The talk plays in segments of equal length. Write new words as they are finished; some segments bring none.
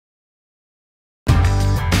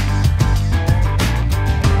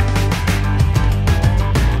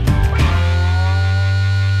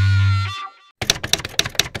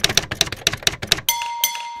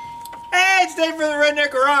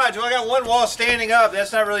redneck garage. Well, I got one wall standing up.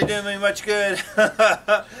 That's not really doing me much good.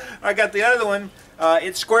 I got the other one.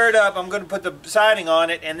 It's squared up. I'm going to put the siding on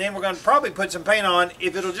it, and then we're going to probably put some paint on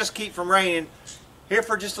if it'll just keep from raining here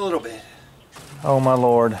for just a little bit. Oh my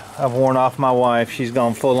Lord, I've worn off my wife. She's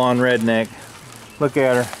gone full-on redneck. Look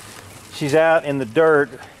at her. She's out in the dirt,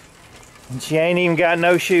 and she ain't even got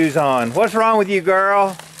no shoes on. What's wrong with you,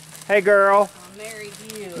 girl? Hey, girl. I married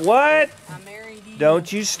you. What? I married you.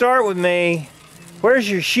 Don't you start with me. Where's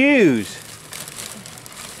your shoes?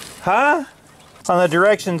 Huh? On the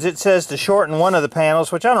directions it says to shorten one of the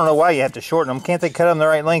panels, which I don't know why you have to shorten them. Can't they cut them the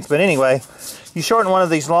right length? But anyway, you shorten one of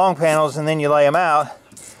these long panels and then you lay them out.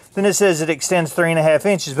 Then it says it extends 3.5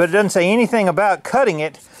 inches, but it doesn't say anything about cutting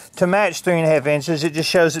it to match 3.5 inches. It just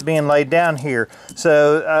shows it being laid down here.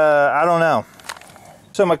 So I don't know.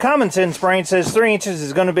 So my common sense brain says 3 inches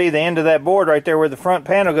is going to be the end of that board right there where the front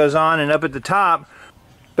panel goes on, and up at the top.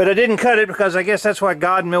 But I didn't cut it because I guess that's why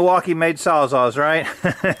God in Milwaukee made Sawzalls, right?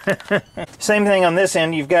 Same thing on this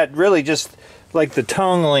end. You've got really just like the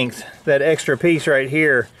tongue length, that extra piece right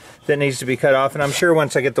here that needs to be cut off. And I'm sure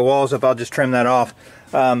once I get the walls up, I'll just trim that off.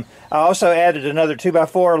 I also added another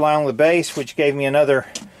 2x4 along the base, which gave me another,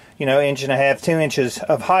 you know, 1.5 inches, 2 inches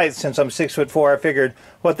of height. Since I'm 6'4", I figured,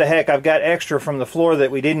 what the heck, I've got extra from the floor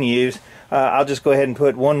that we didn't use. I'll just go ahead and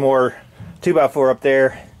put one more 2x4 up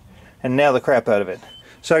there and nail the crap out of it.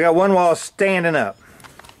 So I got one wall standing up.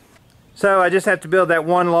 So I just have to build that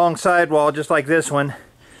one long side wall just like this one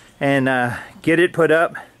and get it put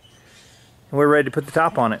up, and we're ready to put the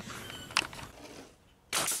top on it.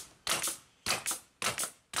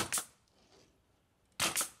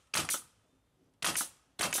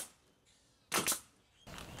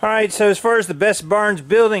 Alright, so as far as the Best Barnes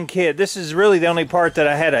building kit, this is really the only part that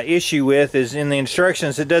I had an issue with. Is in the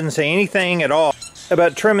instructions it doesn't say anything at all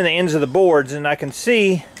about trimming the ends of the boards, and I can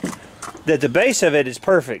see that the base of it is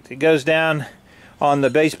perfect. It goes down on the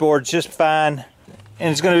baseboards just fine, and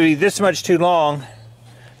it's going to be this much too long,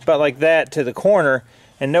 about like that to the corner,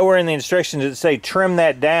 and nowhere in the instructions does it say trim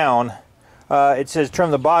that down. It says trim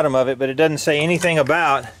the bottom of it, but it doesn't say anything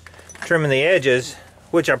about trimming the edges,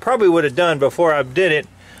 which I probably would have done before I did it,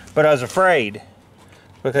 but I was afraid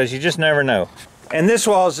because you just never know. And this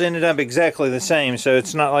wall's ended up exactly the same, so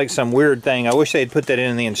it's not like some weird thing. I wish they'd put that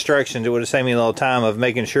in the instructions. It would have saved me a little time of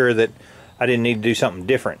making sure that I didn't need to do something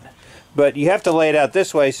different. But you have to lay it out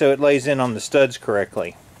this way so it lays in on the studs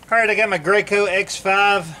correctly. Alright, I got my Graco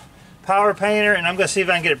X5 power painter, and I'm going to see if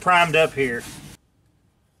I can get it primed up here.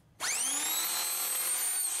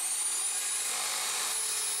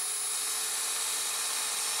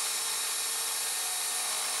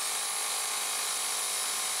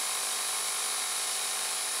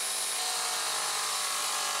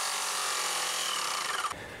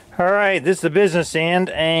 Alright, this is the business end,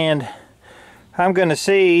 and I'm going to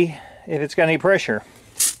see if it's got any pressure.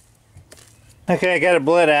 Okay, I got it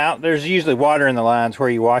bled out. There's usually water in the lines where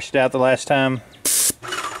you washed it out the last time.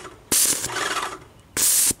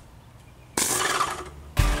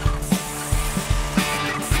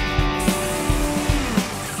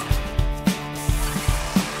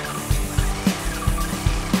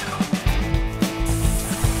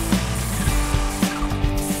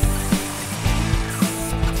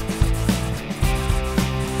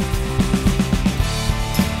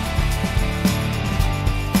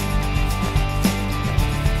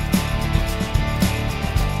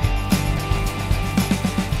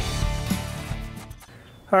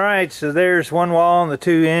 Alright, so there's one wall on the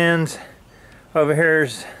two ends. Over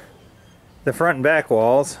here's the front and back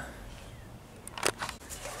walls.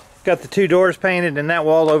 Got the two doors painted and that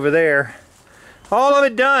wall over there. All of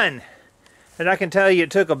it done! And I can tell you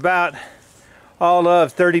it took about all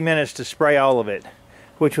of 30 minutes to spray all of it,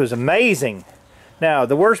 which was amazing. Now,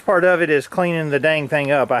 the worst part of it is cleaning the dang thing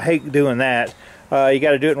up. I hate doing that. You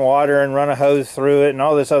got to do it in water and run a hose through it and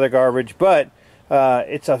all this other garbage, but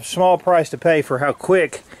it's a small price to pay for how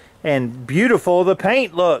quick and beautiful the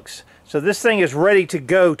paint looks. So this thing is ready to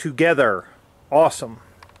go together. Awesome.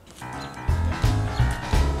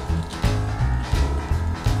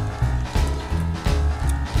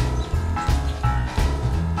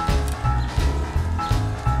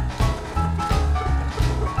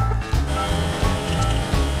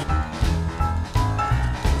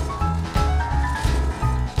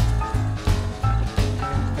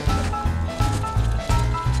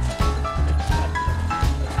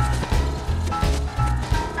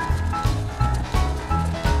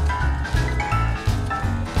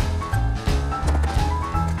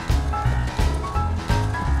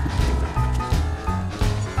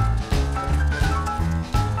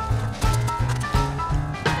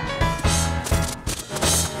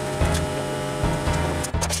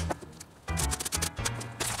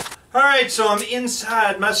 Alright, so I'm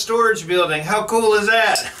inside my storage building. How cool is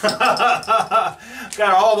that?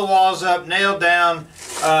 Got all the walls up, nailed down,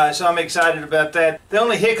 so I'm excited about that. The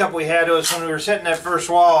only hiccup we had was when we were setting that first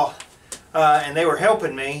wall, and they were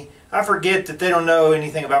helping me. I forget that they don't know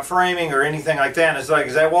anything about framing or anything like that. And it's like,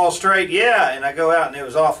 is that wall straight? Yeah. And I go out and it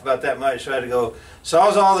was off about that much, so I had to go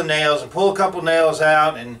sawzall the nails and pull a couple nails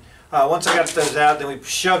out. And once I got those out, then we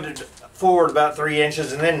shoved it forward about 3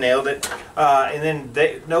 inches and then nailed it. And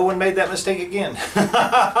then no one made that mistake again.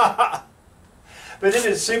 But it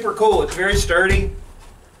is super cool. It's very sturdy.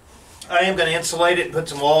 I am going to insulate it and put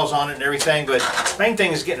some walls on it and everything, but main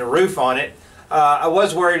thing is getting a roof on it. I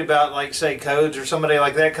was worried about, like, say, codes or somebody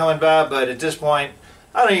like that coming by, but at this point,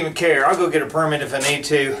 I don't even care. I'll go get a permit if I need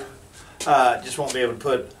to. Just won't be able to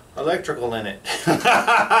put electrical in it.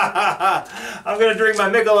 I'm going to drink my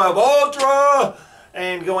Michelob Ultra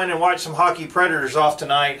and go in and watch some hockey Predators off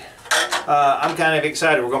tonight. I'm kind of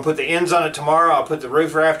excited. We're going to put the ends on it tomorrow. I'll put the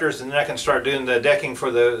roof rafters, and then I can start doing the decking for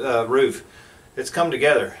the roof. It's come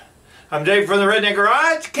together. I'm Dave from the Redneck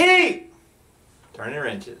Garage. Keep turning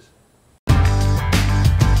wrenches.